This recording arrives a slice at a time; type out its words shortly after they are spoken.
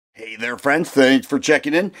Hey there, friends. Thanks for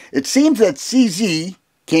checking in. It seems that CZ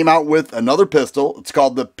came out with another pistol. It's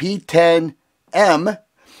called the P-10M,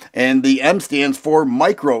 and the M stands for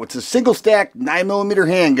micro. It's a single stack 9mm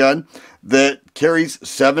handgun that carries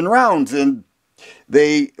 7 rounds, and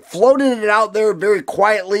they floated it out there very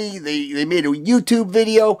quietly. They made a YouTube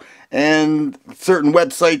video, and certain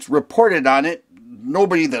websites reported on it.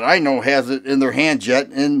 Nobody that I know has it in their hands yet,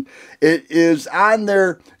 and it is on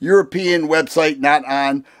their European website, not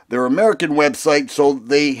on their American website, so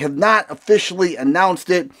they have not officially announced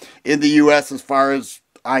it in the US as far as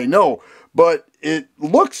I know. But it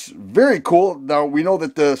looks very cool. Now, we know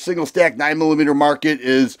that the single stack 9mm market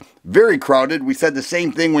is very crowded. We said the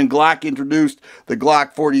same thing when Glock introduced the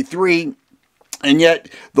Glock 43, and yet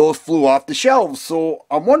those flew off the shelves. So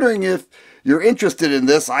I'm wondering if you're interested in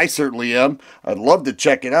this. I certainly am. I'd love to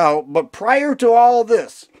check it out. But prior to all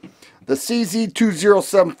this, the CZ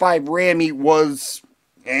 2075 Rammy was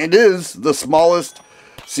and is the smallest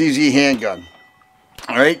CZ handgun.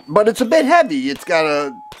 All right, but it's a bit heavy. It's got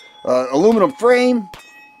a aluminum frame.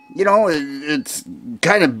 You know, it's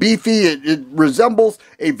kind of beefy. It resembles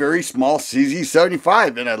a very small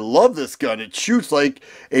CZ75, and I love this gun. It shoots like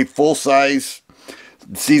a full-size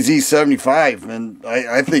CZ75, and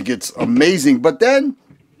I think it's amazing. But then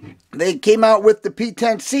they came out with the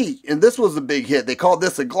P-10C, and this was a big hit. They called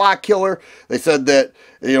this a Glock killer. They said that,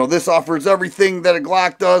 you know, this offers everything that a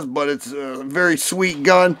Glock does, but it's a very sweet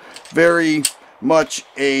gun, very much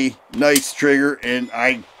a nice trigger, and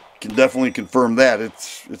I can definitely confirm that.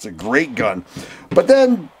 It's a great gun. But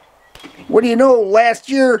then, what do you know, last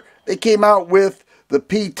year they came out with the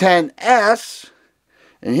P-10S,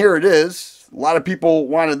 and here it is. A lot of people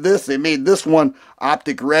wanted this. They made this one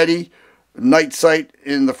optic ready, night sight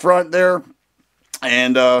in the front there,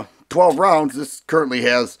 and 12 rounds. This currently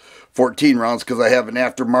has 14 rounds because I have an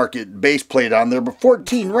aftermarket base plate on there, but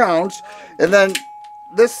 14 rounds. And then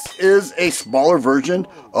this is a smaller version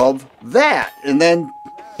of that. And then,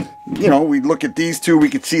 you know, we look at these two, we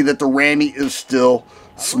can see that the Rammy is still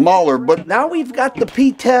smaller, but now we've got the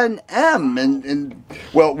P-10M, and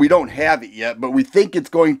well, we don't have it yet, but we think it's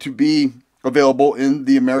going to be available in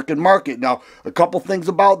the American market. Now, a couple things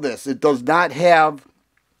about this. It does not have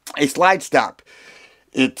a slide stop.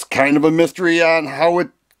 It's kind of a mystery on how it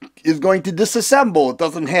is going to disassemble. It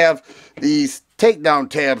doesn't have these takedown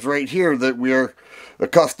tabs right here that we are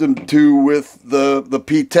accustomed to with the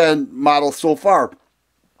P-10 model so far.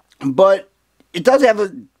 But it does have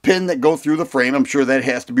a pin that goes through the frame. I'm sure that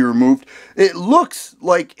has to be removed. It looks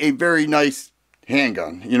like a very nice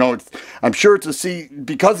handgun. You know, I'm sure it's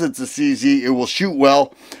because it's a CZ, it will shoot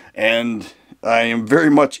well, and I am very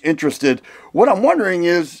much interested. What I'm wondering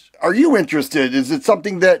is, are you interested? Is it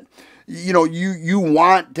something that, you know, you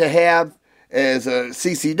want to have as a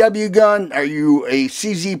CCW gun? Are you a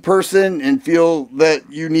CZ person and feel that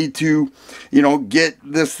you need to, you know, get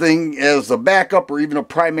this thing as a backup or even a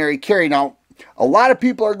primary carry? Now, a lot of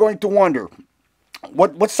people are going to wonder,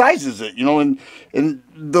 what size is it? You know, and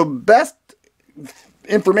the best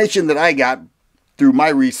information that I got through my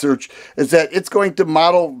research is that it's going to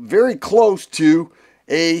model very close to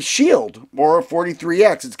a Shield or a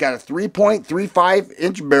 43X. It's got a 3.35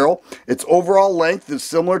 inch barrel. Its overall length is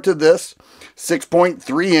similar to this,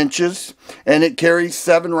 6.3 inches, and it carries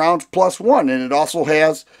 7 rounds plus 1. And it also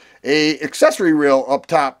has a accessory rail up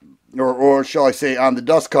top, or shall I say on the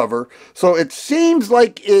dust cover. So it seems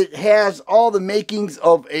like it has all the makings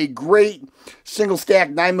of a great single stack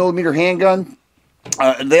 9mm handgun.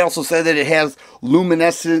 They also said that it has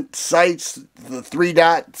luminescent sights, the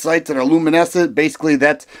 3-dot sights that are luminescent. Basically,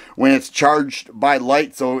 that's when it's charged by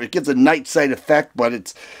light, so it gives a night sight effect, but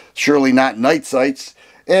it's surely not night sights.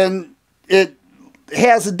 And it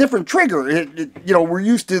has a different trigger. You know, we're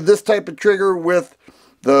used to this type of trigger with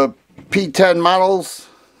the P-10 models,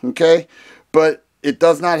 okay? But it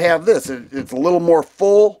does not have this. It's a little more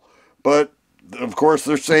full, but of course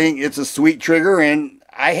they're saying it's a sweet trigger, and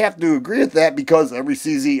I have to agree with that because every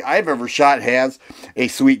CZ I've ever shot has a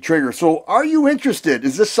sweet trigger. So are you interested?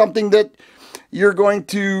 Is this something that you're going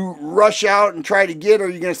to rush out and try to get, or are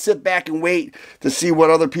you going to sit back and wait to see what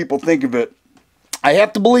other people think of it? I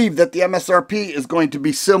have to believe that the MSRP is going to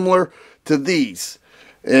be similar to these,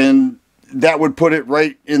 and that would put it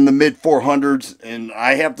right in the mid 400s. And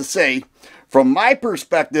I have to say, from my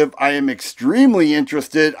perspective, I am extremely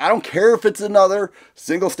interested. I don't care if it's another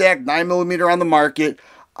single stack 9mm on the market.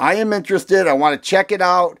 I am interested. I want to check it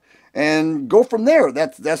out and go from there.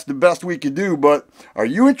 That's the best we could do. But are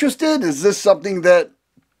you interested? Is this something that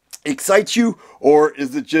excites you, or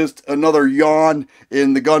is it just another yawn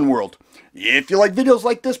in the gun world? If you like videos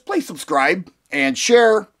like this, please subscribe and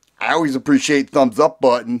share. I always appreciate thumbs up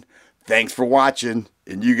button. Thanks for watching,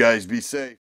 and you guys be safe.